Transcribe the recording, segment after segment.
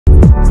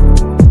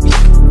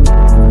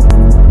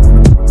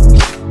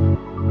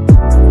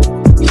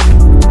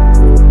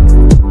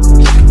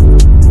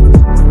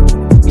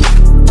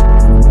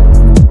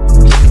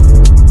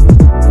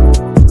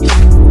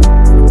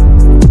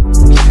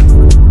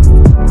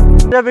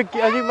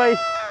अजीम भाई,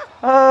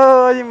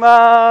 अजीम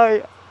भाई,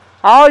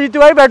 आओ जीतू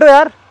भाई बैठो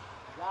यार।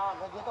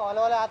 ये तो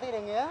वाले आते ही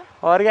रहेंगे।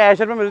 और क्या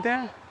ऐशर में मिलते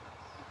हैं।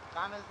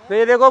 कहाँ मिलते हैं? तो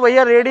ये देखो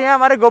भैया रेडी हैं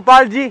हमारे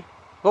गोपाल जी,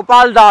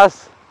 गोपाल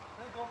दास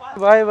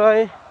भाई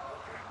भाई।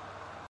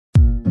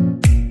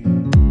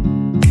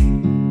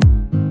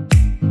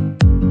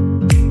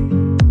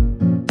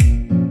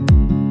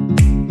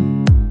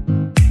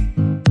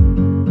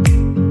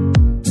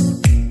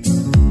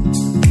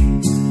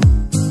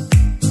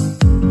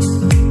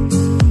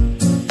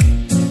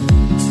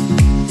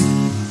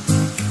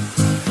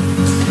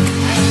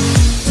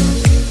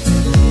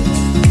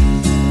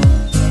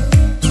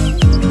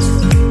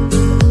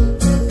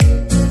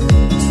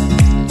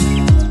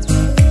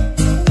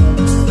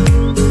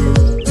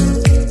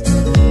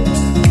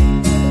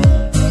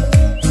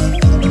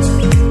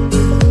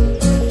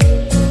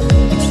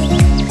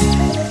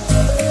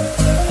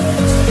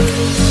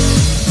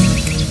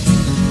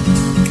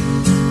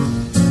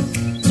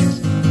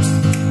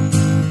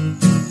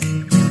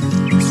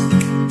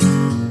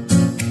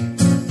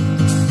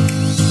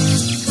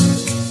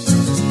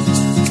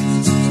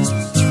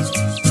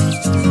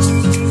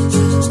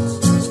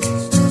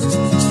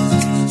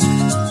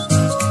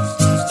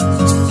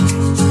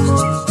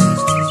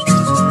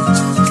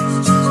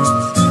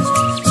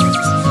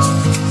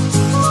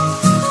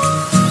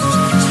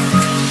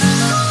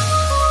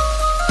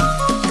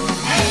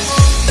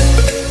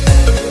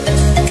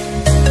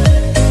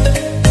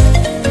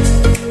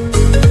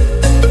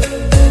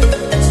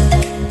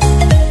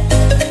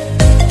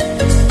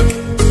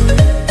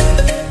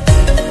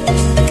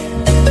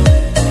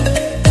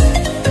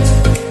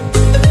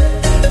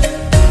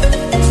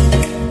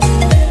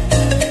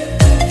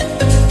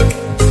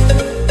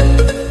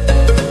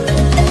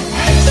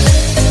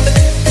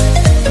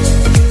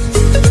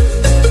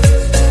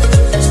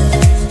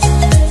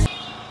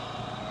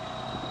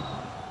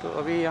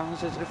 यहाँ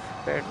से सिर्फ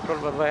पेट्रोल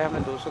भरवाया हमने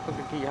 200 का,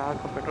 क्योंकि यहाँ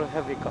का पेट्रोल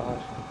है बेकार।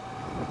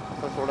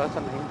 तो थोड़ा सा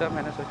नहीं था,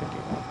 मैंने सोचा कि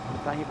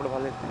इतना ही बढ़वा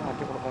लेते हैं,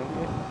 आगे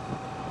बढ़वाएंगे।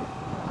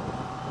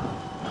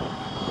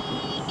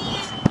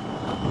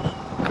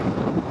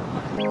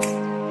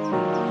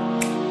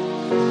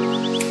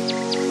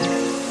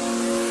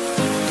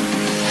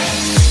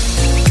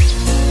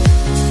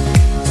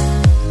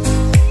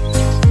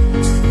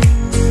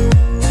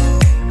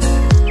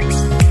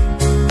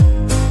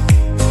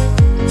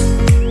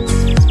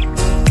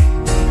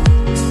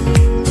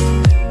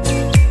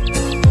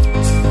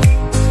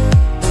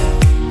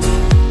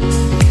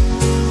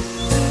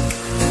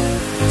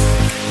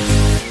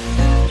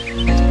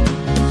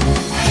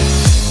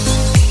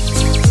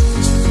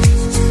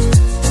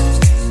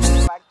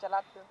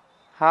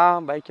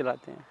 हाँ बाइक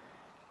चलाते हैं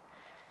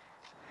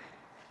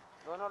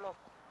दोनों लोग।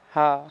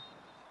 हाँ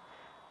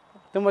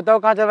तुम बताओ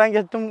कहाँ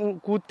चलाएंगे, तुम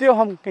कूदते हो,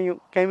 हम कहीं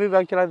कहीं भी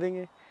बाइक चला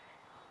देंगे।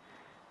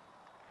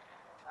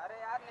 अरे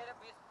यार मेरे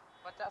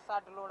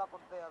 20-50-60 लोड़ा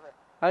कुत्ते हैं।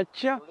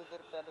 अच्छा थोड़ी देर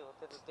पहले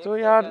होते थे तो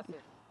यार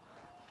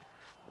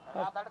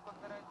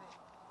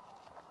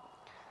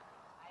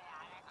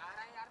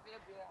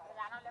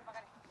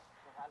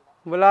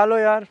बुला लो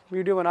यार,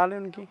 वीडियो बना ले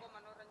उनकी।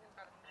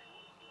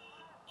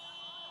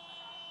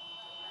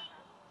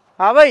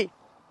 हाँ भाई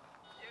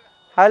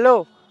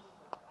हेलो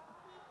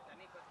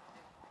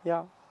या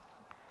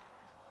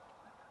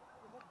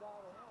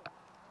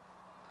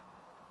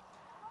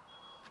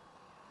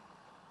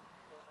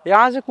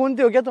यहाँ से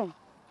कूदते हो क्या तुम?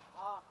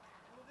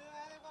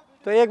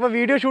 तो एक बार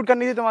वीडियो शूट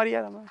करनी थी तुम्हारी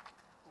यार हमें,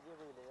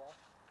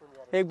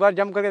 एक बार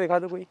जंप करके दिखा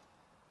दो कोई।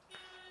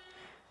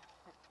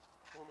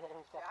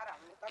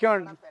 क्यों?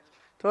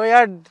 तो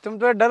यार तुम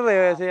तो डर रहे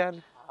हो ऐसे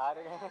यार।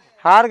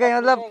 हार गए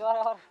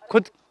मतलब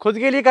खुद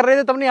के लिए कर रहे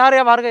थे तब नहीं हारे,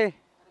 अब हार गए।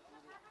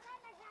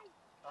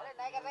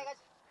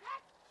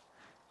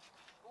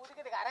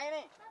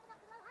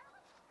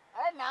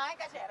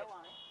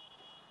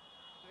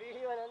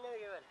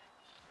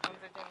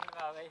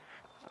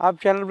 आप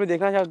चैनल पे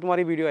देखना चाहो,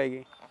 तुम्हारी वीडियो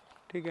आएगी,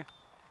 ठीक है।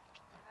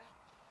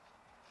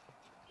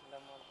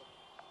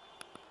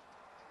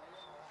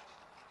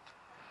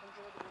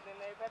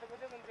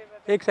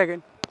 एक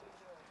सेकंड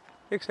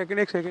एक सेकंड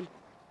एक सेकंड।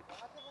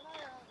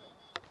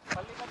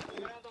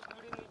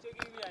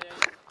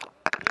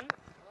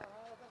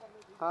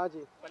 हाँ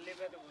जी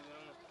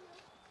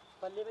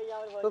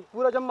तो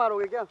पूरा जम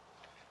मारोगे क्या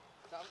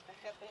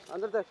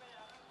अंदर तक?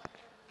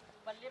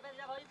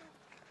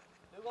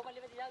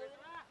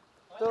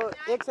 तो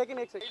एक सेकंड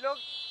लोग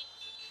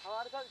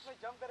हमारे साथ इसमें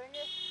जंप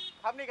करेंगे,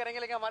 हम नहीं करेंगे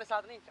लेकिन हमारे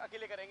साथ नहीं,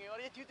 अकेले करेंगे।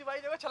 और ये जीतू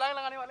भाई देखो छलांग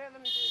लगाने वाले हैं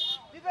अंदर नीचे।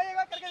 जीतू भाई एक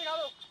बार करके दिखा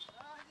दो।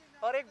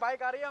 और एक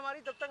बाइक आ रही है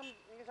हमारी, तब तक हम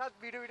इनके साथ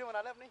वीडियो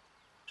बना ले अपनी।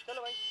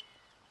 चलो भाई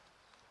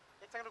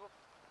एक सेकंड रुको,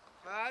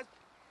 बस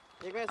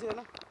एक ऐसे है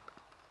ना।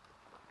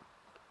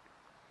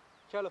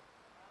 चलो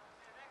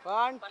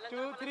 1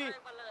 2 3।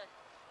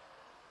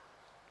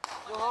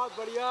 बहुत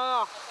बढ़िया,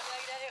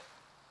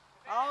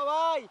 आओ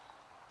भाई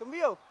तुम भी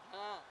हो।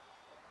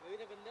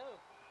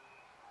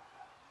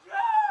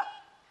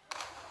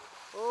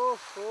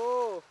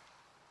 ओहो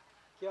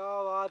क्या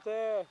बात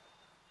है।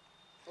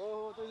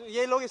 ओहो तो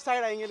ये लोग इस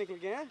साइड आएंगे निकल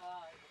के हैं।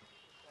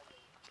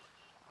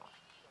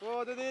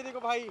 वो दे देखो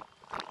भाई।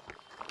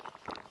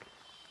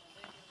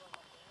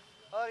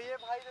 और ये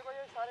भाई देखो,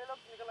 ये सारे लोग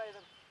निकल आए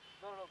इधर,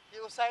 दोनों लोग ये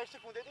उस साइड से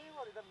कूदे थे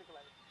और इधर निकल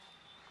आए।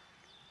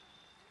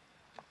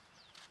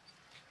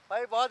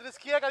 भाई बहुत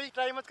रिस्की है, कभी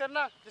ट्राई मत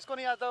करना जिसको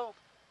नहीं आता हो।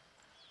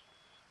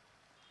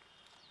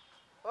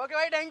 ओके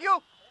भाई, थैंक यू।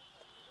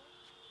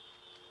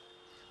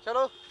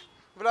 चलो,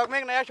 ब्लॉग में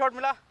एक नया शॉट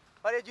मिला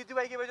और ये जीतू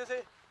भाई की वजह से।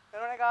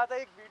 इन्होंने कहा था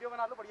एक वीडियो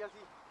बना लो बढ़िया सी।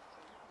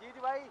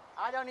 जीतू भाई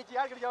आ जाओ नीचे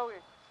यार, गिर जाओगे।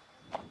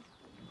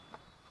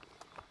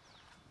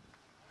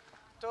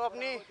 तो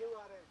अपनी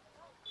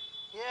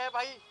ये है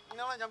भाई,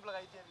 इन्होंने जंप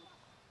लगाई थी अभी,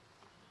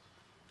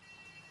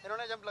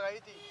 इन्होंने जंप लगाई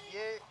थी।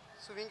 ये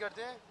स्विमिंग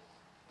करते हैं,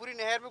 पूरी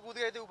नहर में कूद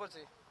गए थे ऊपर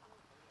से।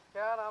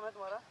 क्या नाम है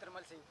तुम्हारा?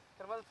 निर्मल सिंह।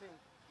 निर्मल सिंह।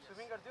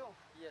 स्विमिंग करते हो?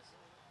 यस।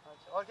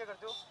 अच्छा, और क्या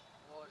करते हो?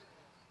 और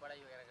पढ़ाई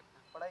वगैरह करता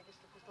हूँ। पढ़ाई किस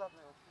क्लास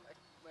में हो?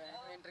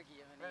 मैं इंटर की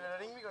है मैंने।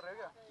 रनिंग भी कर रहे हो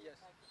क्या? यस।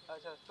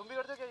 अच्छा, तुम भी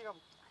करते हो क्या ये काम?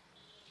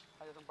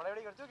 अच्छा, तुम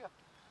पढ़ाई करते हो क्या?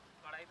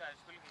 पढ़ाई तो हाई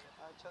स्कूल की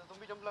है। अच्छा, तो तुम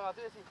भी जंप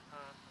लगाते हो ऐसी?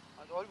 हाँ।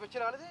 अच्छा, और भी बच्चे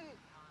लगा लेते हैं?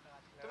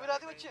 तुम भी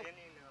लगाते हो बच्चे?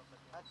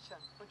 अच्छा,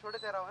 तुम छोटे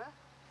तैरा हो हैं?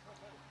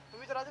 तुम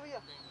भी चलाते भैया?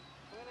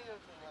 तुम भी नहीं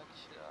करते?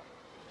 अच्छा,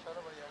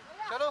 चलो भैया,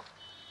 चलो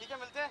ठीक है,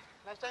 मिलते हैं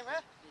नेक्स्ट टाइम है।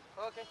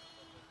 ओके।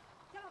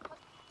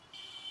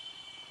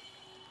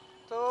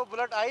 तो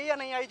बुलेट आई या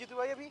नहीं आई जीतू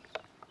भाई अभी?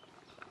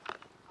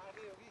 आ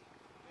गई होगी।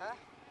 हैं?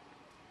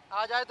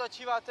 आ जाए तो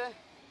अच्छी बात है,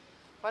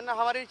 वरना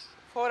हमारी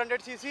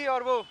 400 सीसी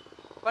और वो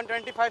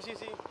 125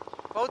 सीसी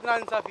बहुत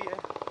नाइंसाफ़ी है।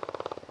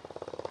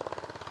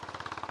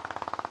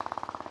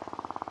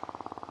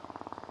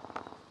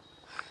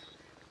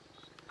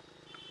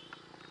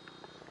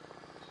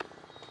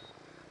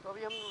 तो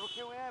अभी हम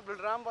रुके हुए हैं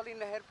बलराम वाली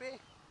नहर पे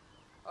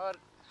और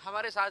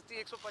हमारे साथ थी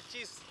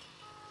 125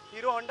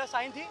 हीरो होंडा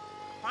साइन थी,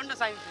 होंडा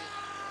साइन थी।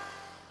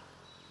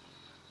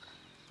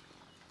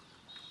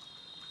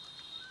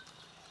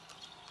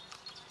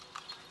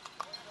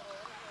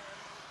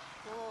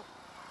 तो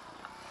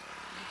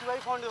जीतू भाई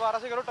फ़ोन दोबारा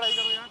से करो, ट्राई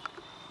करो यार,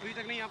 अभी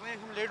तक नहीं आ पाए,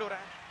 हम लेट हो रहा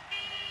है।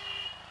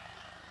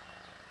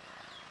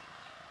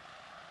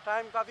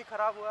 टाइम काफ़ी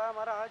ख़राब हुआ है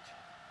हमारा आज,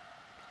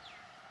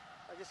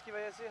 जिसकी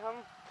वजह से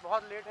हम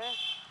बहुत लेट हैं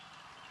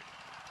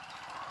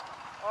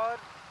और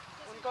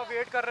उनका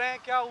वेट कर रहे हैं।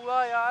 क्या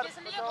हुआ यार?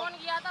 इसलिए फोन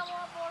किया था, वो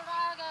बोल रहा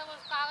है कि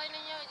कागज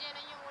नहीं है, ये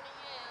नहीं है, वो नहीं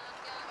है।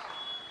 क्या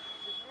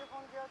इसलिए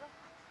फ़ोन किया था?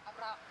 अब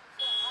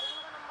अर्जुन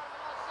का नंबर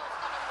मिला, उससे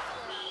उसका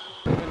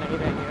नंबर नहीं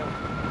रहेंगे अब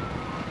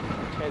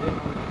 6 दिन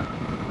हम।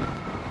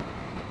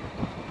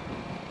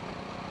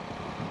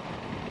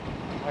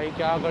 भाई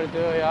क्या करते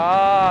हो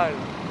यार?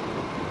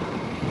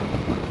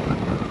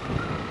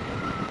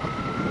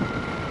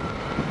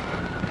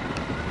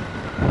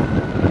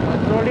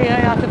 मथुरोली है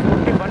यहाँ से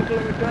 41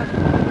 किलोमीटर।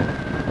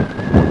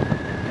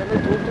 चलो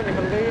धूप तो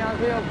निकल गई यहाँ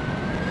से अब।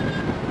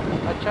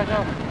 अच्छा अच्छा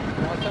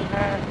मौसम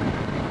है,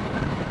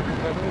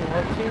 गर्मी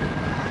बहुत सी।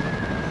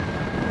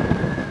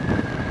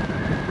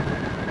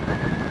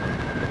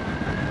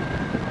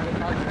 हमारे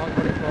साथ बहुत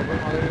बड़ी प्रॉब्लम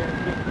आ गई है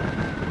इनकी।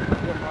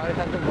 जो हमारे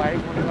साथ जो बाइक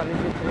होने वाली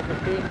थी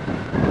 350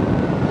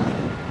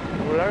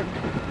 बुलेट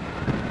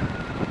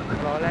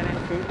रॉयल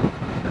एनफील्ड,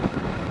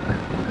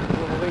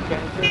 वो हो गई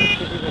कैंसिल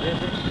किसी वजह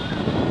से।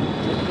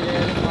 जिसकी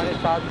वजह से हमारे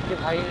साथ के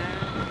भाई हैं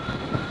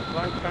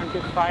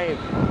 125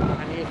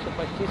 यानी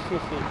 125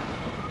 सीसी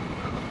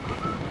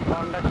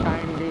होंडा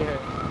शाइन ली है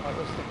और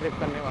उससे ट्रिप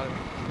करने वाले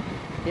हैं।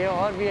 ये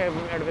और भी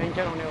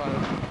एडवेंचर होने वाला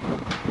है।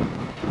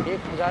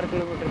 1000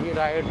 किलोमीटर की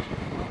राइड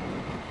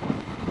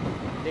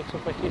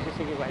 125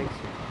 सीसी की बाइक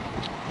से।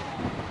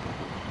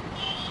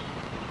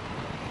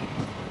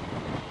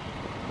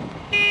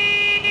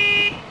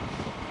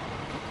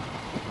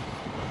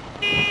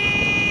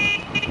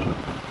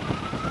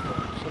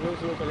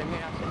 स्लो चलेंगे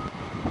यहाँ से,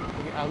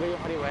 क्योंकि आगे जो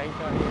हमारी बाइक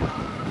जा रही है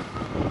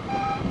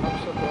हम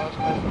उसको क्रॉस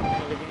कर सकते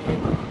हैं, लेकिन ये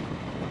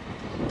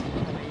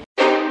अच्छा नहीं।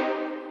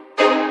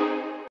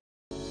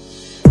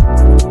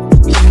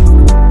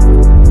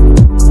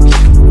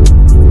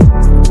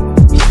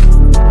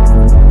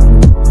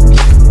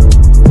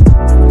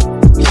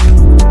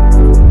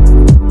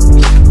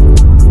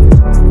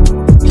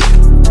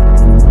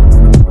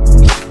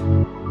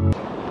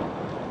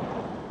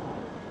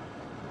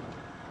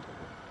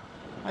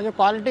 अच्छा,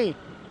 क्वालिटी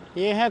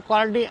ये है,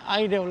 क्वालिटी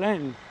आई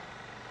डेवलेन।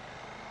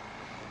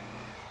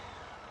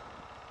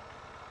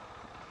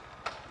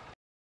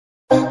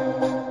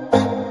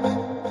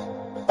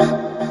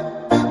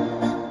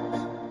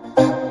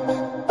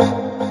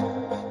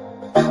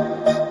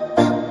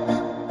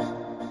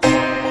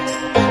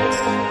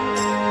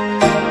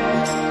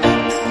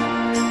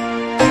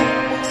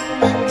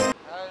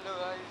 हेलो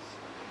गाइस,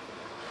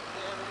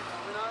 ये है मेरी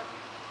सेमिनार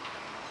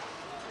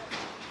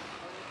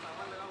और ये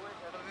सामान लगा हुआ है,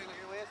 शटर बैग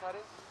लगे हुए हैं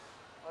सारे,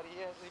 और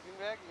ये है स्लीपिंग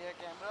बैग, ये है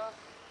कैमरा,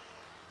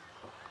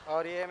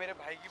 और ये है मेरे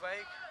भाई की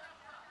बाइक।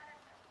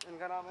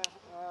 इनका नाम है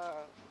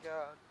क्या,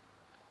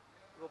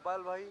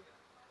 गोपाल भाई।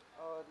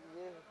 और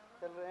ये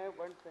चल रहे हैं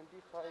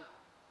 125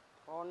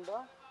 होंडा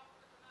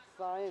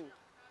साइन,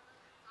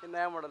 ये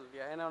नया मॉडल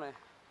लिया है इन्होंने।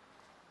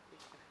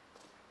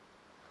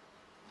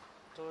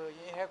 तो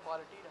ये है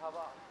क्वालिटी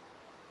ढाबा।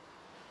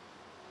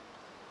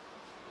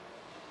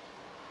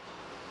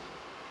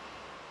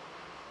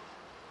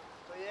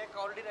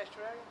 Quality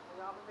restaurant.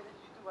 यहाँ पे मेरे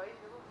जीतू भाई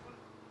देखो फुल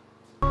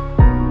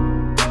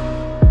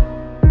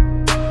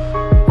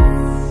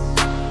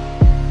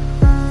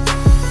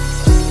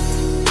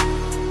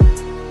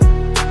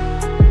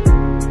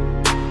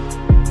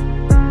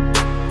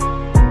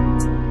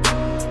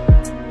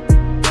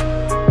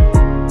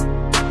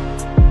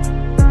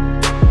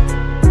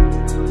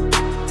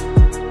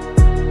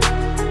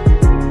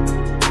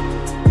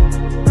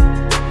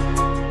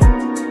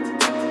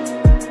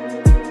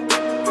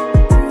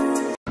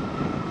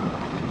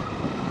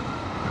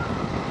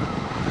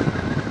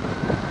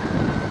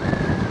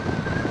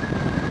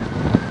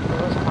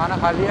खाना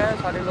खा लिया है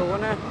सारे लोगों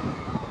ने।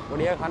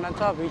 बढ़िया खाना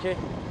था। पीछे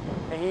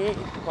कहीं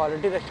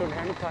क्वालिटी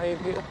रेस्टोरेंट था एक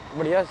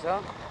बढ़िया सा,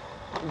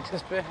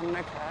 जिस पे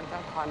हमने खाया था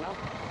खाना।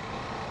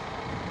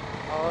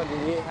 और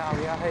ये आ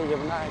गया है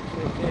यमुना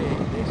एक्सप्रेस से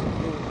देख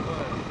सकते हो ऊपर।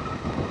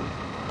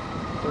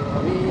 तो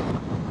अभी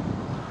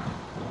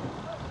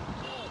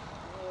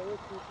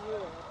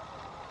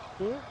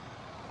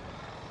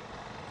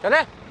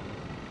चले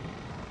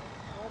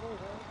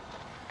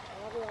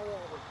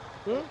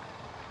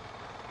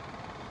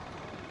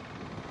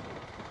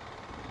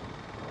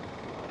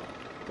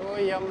तो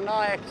Yamuna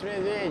express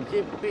way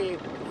GP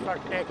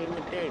फटेक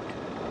limited,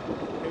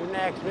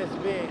 Yamuna express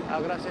way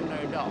Agra से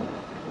नोएडा।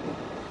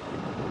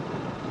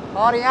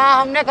 और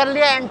यहाँ हमने कर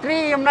लिया एंट्री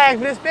यमुना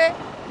एक्सप्रेस पे।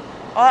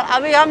 और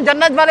अभी हम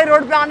जन्नत वाले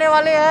रोड पे आने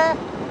वाले हैं।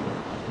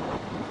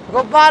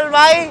 गोपाल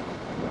भाई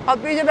और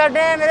पीछे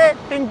बैठे हैं मेरे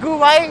टिंकू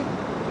भाई।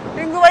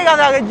 टिंकू भाई कहाँ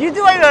से आ गए?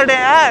 जीतू भाई बैठे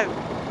हैं।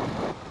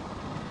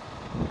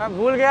 मैं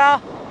भूल गया।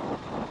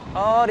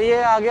 और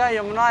ये आ गया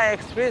यमुना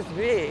एक्सप्रेस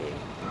वे।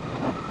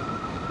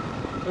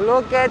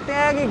 लोग कहते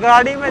हैं कि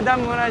गाड़ी में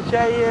दम होना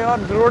चाहिए और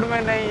रोड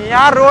में नहीं।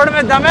 यहाँ रोड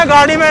में दम है,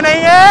 गाड़ी में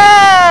नहीं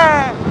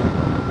है।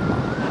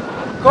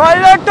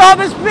 खोल लो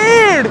टॉप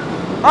स्पीड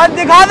और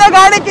दिखा दो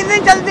गाड़ी कितनी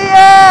चलती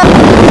है।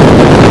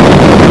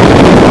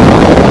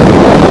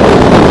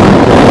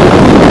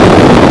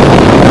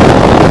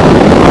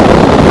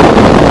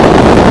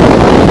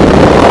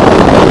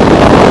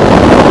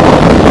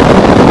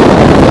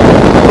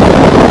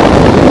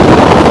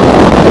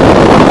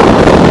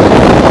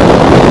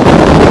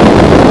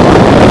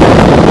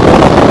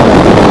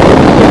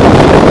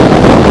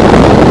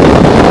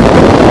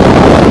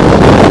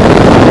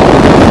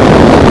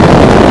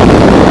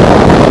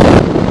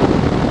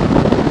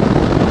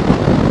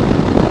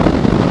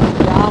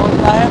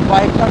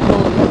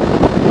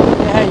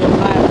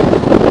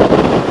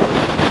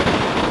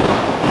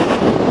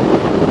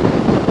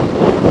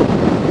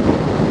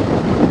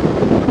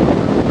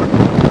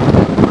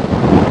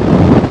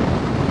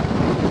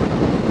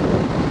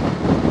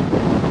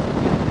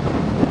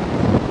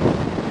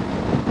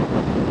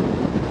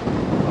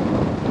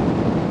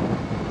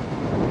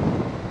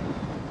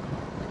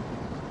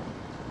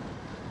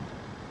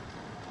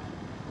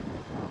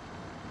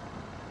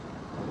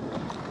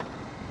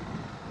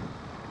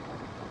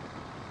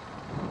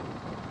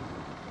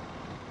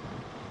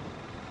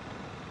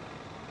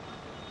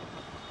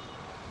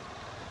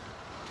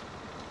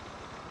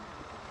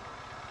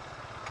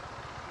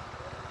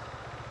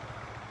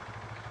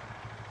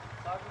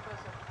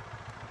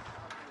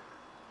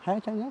 है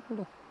चाहिए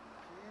फोटो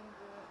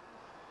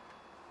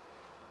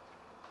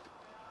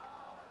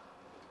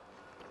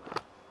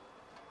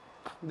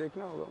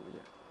देखना होगा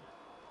मुझे।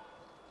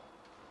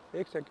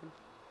 एक सेकंड।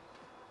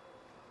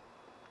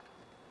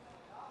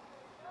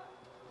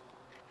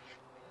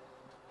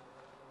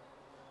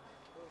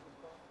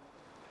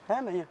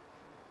 है नहीं है?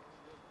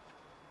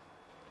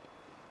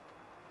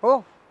 ओ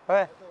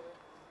है।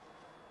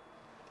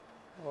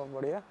 ओ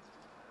बढ़िया।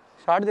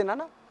 60 देना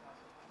ना।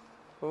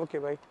 ओके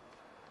भाई,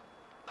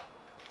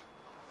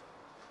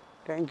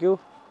 थैंक यू।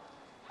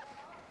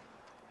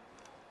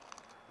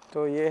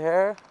 तो ये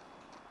है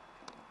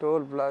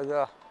टोल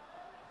प्लाजा।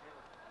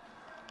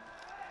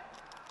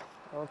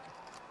 ओके।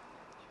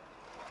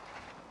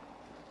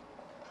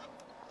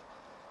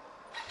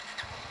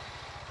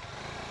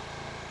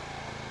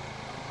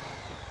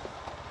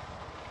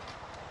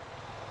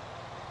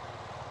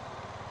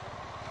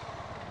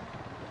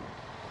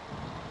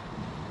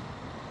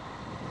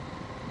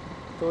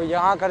 तो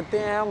यहाँ करते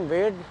हैं हम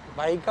वेट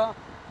भाई का,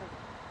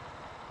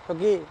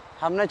 क्योंकि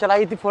हमने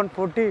चलाई थी फोन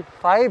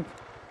 45।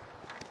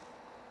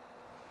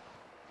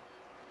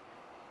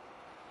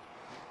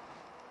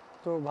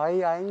 तो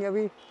भाई आएंगे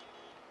अभी,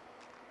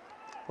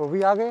 वो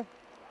भी आ गए।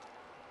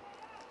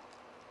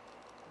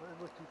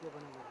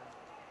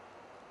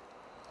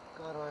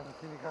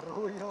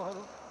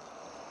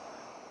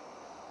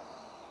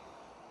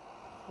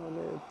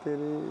 अरे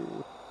तेरी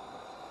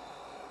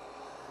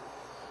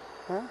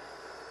हैं?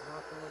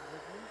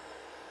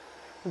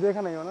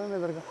 देखा नहीं हो ना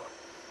इधर का,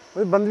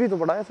 वही बंद भी तो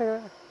पड़ा है ऐसे।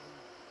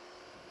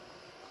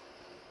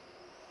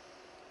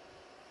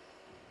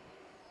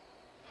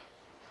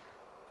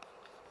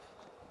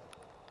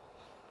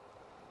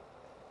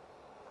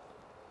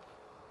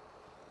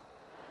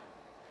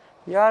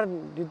 यार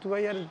जीतू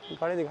भाई, यार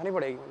गाड़ी दिखानी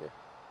पड़ेगी मुझे।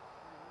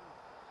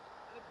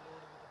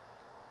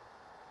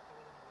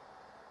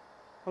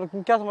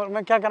 मतलब क्या समझ,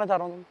 मैं क्या कहना चाह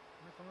रहा हूँ?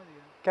 तुम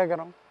क्या कह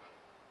रहा हूँ?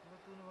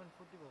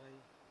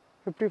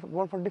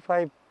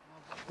 145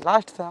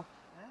 लास्ट था।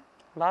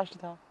 लास्ट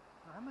था।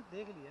 हाँ मैं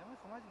देख लिया, मैं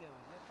समझ गया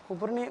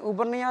भैया।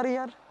 ऊपर नहीं आ रही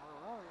यार।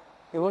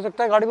 ये हो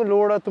सकता है गाड़ी पे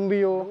लोड है, तुम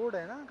भी हो। लोड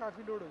है ना,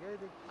 काफी लोड हो गया। ये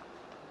देख,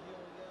 ये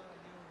हो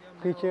गया,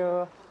 पीछे ये हो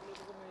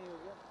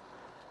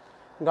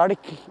गया। गाड़ी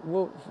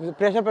वो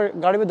प्रेशर पे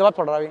गाड़ी पे दबाव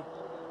पड़ रहा है अभी।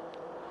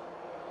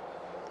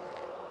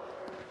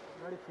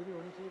 गाड़ी फ्री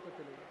होनी चाहिए तो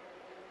चलेगा।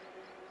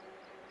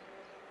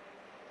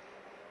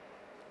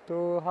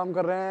 तो हम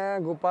कर रहे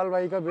हैं गोपाल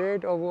भाई का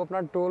वेट और वो अपना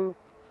टोल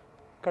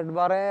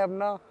कटवा रहे हैं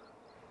अपना।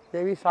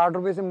 ये भी 60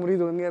 रुपये से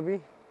मुरीद होंगे अभी।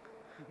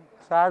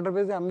 60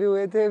 रुपये से हम भी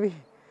हुए थे अभी।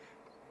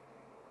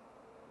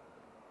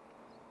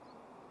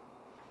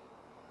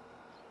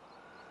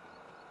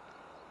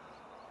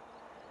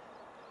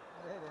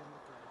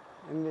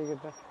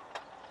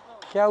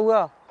 क्या हुआ?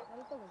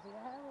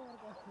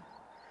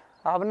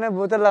 आपने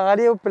बोतल लगा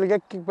ली, वो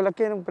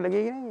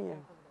पिलकेगी नहीं है।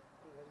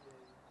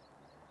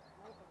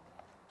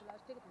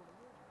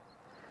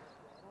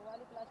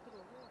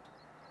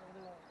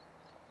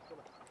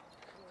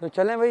 तो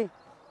चलें भाई।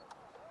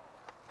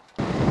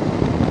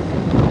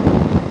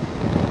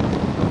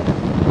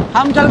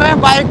 हम चल रहे हैं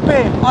बाइक पे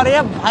और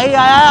ये भाई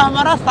आया है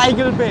हमारा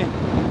साइकिल पे।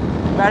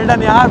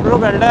 वेल्डन यार ब्रो,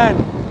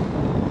 वेल्डन।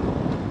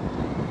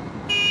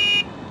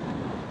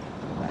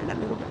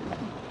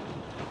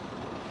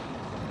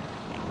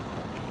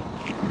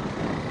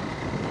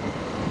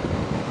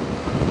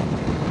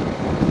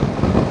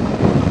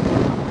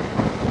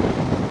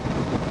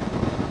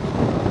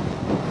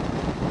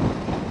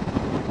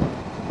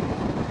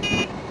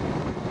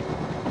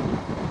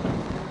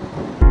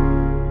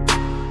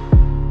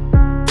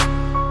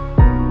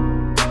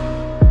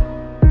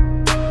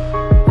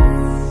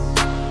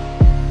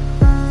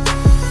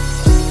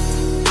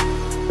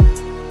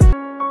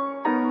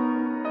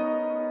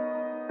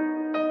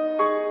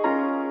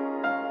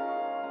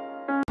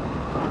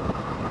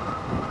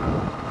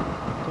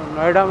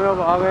 नोएडा में अब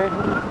आ गए हैं।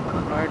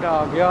 नोएडा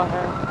आ गया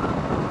है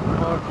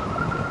और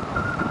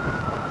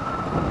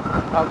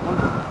अब हम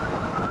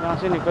यहाँ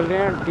से निकल रहे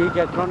हैं डी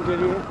कैथलॉन के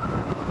लिए।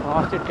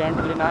 वहाँ से टेंट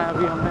लेना है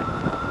अभी हमें।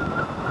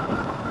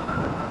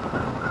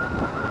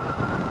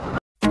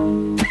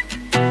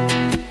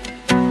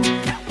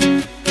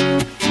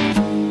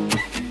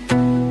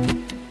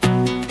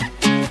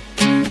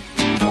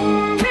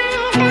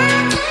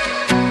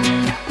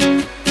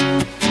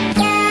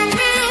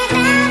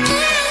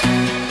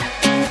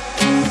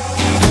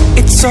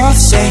 It's all the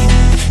same,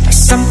 like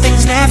some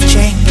things never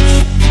change.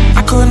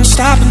 I couldn't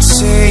stop and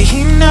say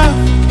no.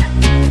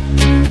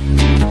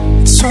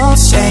 It's all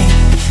the same,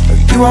 but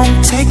you won't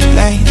take the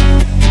blame,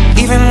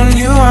 even when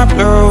you are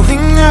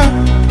blowing up.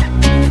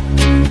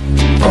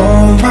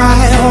 Oh my,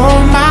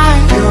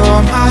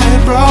 you're my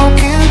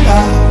broken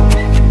love.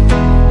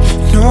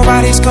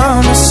 Nobody's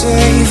gonna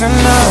save it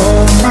now.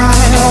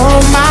 Oh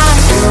my,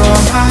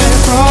 you're my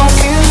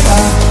broken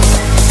love.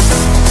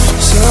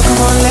 So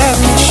come on, let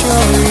me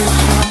show you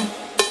how.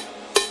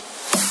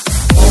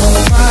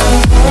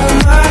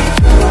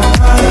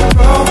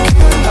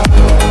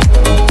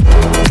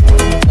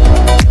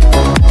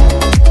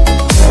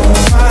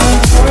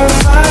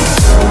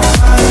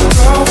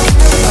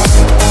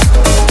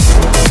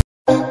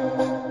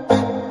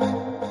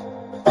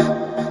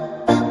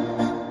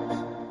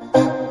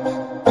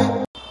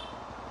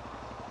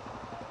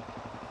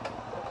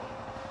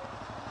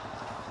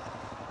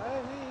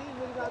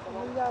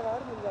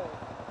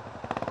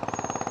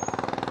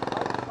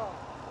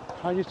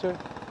 हाँ जी sir.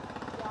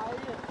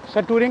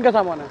 Sir touring का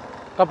सामान है,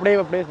 कपड़े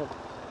वपड़े सब।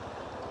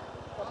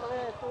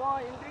 तो वहाँ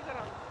entry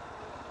करा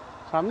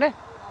सामने।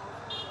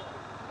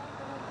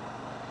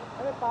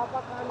 अरे पापा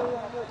कहाँ ले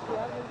जाएंगे उसके,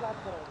 यार मेरी बात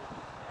करो।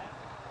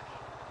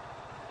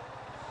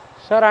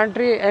 सर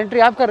एंट्री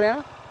आप कर रहे हैं?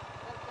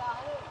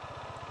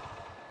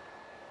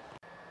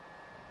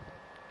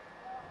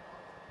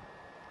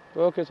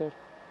 Okay sir,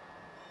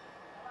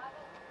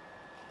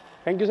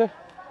 thank you sir.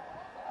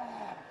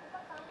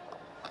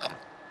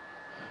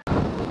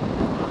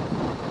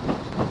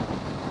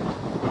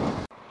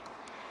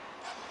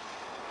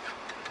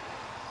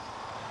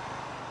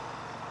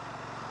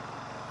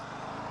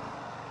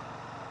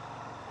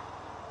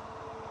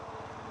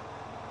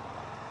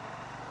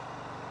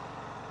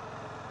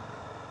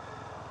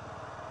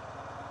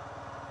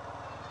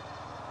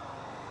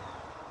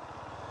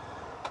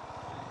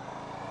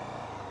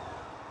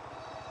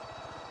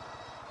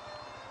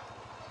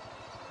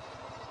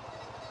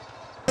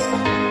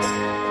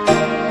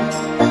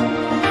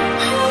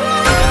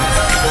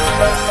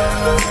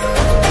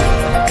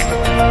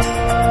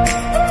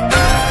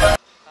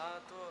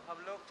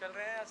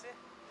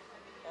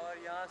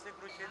 यहाँ से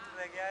कुरुक्षेत्र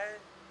रह गया है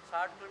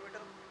 60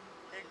 किलोमीटर।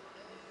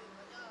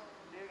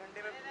 1-1.5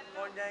 घंटे में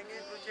पहुँच जाएंगे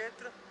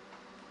कुरुक्षेत्र।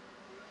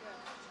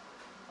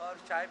 और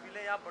चाय पी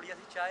लें, यहाँ बढ़िया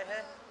सी चाय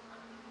है।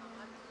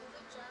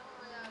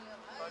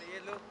 और ये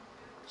लो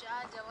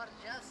चाय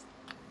जबरदस्त।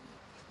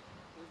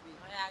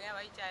 मैं आ गया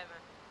भाई चाय में।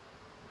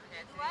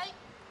 भाई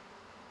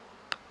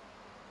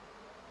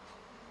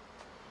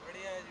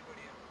बढ़िया है जी,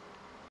 बढ़िया।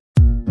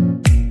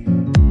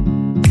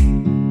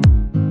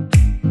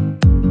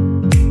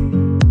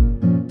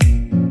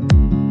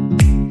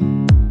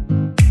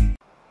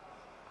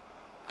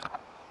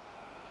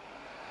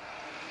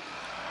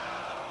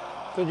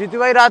 तो जीतू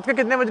भाई रात के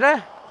कितने बज रहे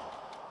हैं?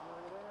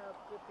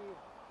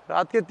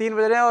 रात के 3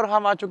 बज रहे हैं और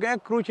हम आ चुके हैं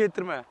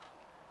कुरुक्षेत्र में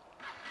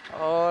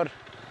और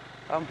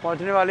हम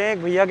पहुंचने वाले हैं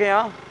एक भैया के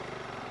यहाँ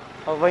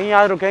और वहीं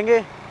आज रुकेंगे।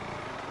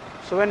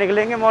 सुबह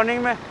निकलेंगे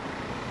मॉर्निंग में